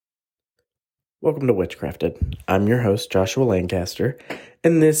Welcome to Witchcrafted. I'm your host, Joshua Lancaster,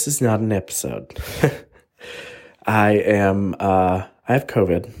 and this is not an episode. I have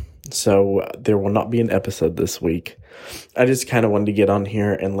COVID, so there will not be an episode this week. I just kind of wanted to get on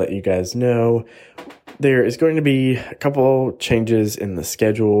here and let you guys know there is going to be a couple changes in the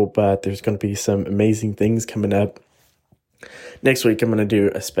schedule, but there's going to be some amazing things coming up. Next week, I'm going to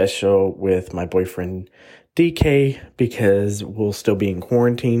do a special with my boyfriend, DK, because we'll still be in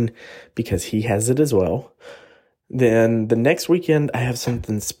quarantine because he has it as well. Then the next weekend, I have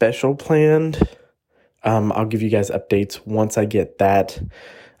something special planned. I'll give you guys updates once I get that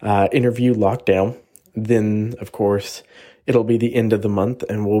interview locked down. Then, of course, it'll be the end of the month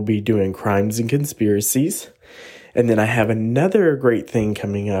and we'll be doing crimes and conspiracies. And then I have another great thing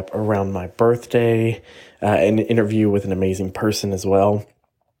coming up around my birthday, an interview with an amazing person as well.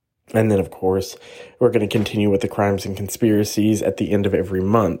 And then, of course, we're going to continue with the crimes and conspiracies at the end of every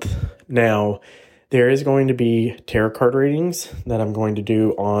month. Now, there is going to be tarot card readings that I'm going to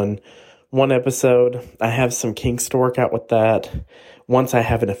do on one episode. I have some kinks to work out with that. Once I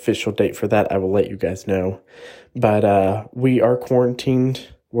have an official date for that, I will let you guys know. But we are quarantined.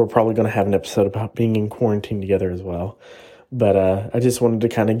 We're probably going to have an episode about being in quarantine together as well. But I just wanted to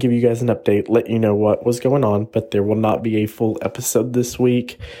kind of give you guys an update, let you know what was going on. But there will not be a full episode this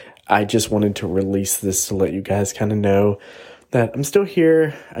week. I just wanted to release this to let you guys kind of know that I'm still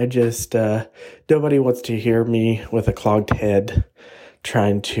here. I just, nobody wants to hear me with a clogged head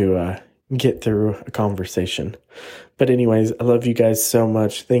trying to get through a conversation. But anyways, I love you guys so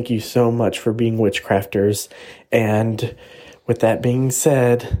much. Thank you so much for being witchcrafters. And with that being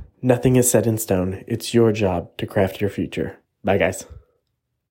said, nothing is set in stone. It's your job to craft your future. Bye, guys.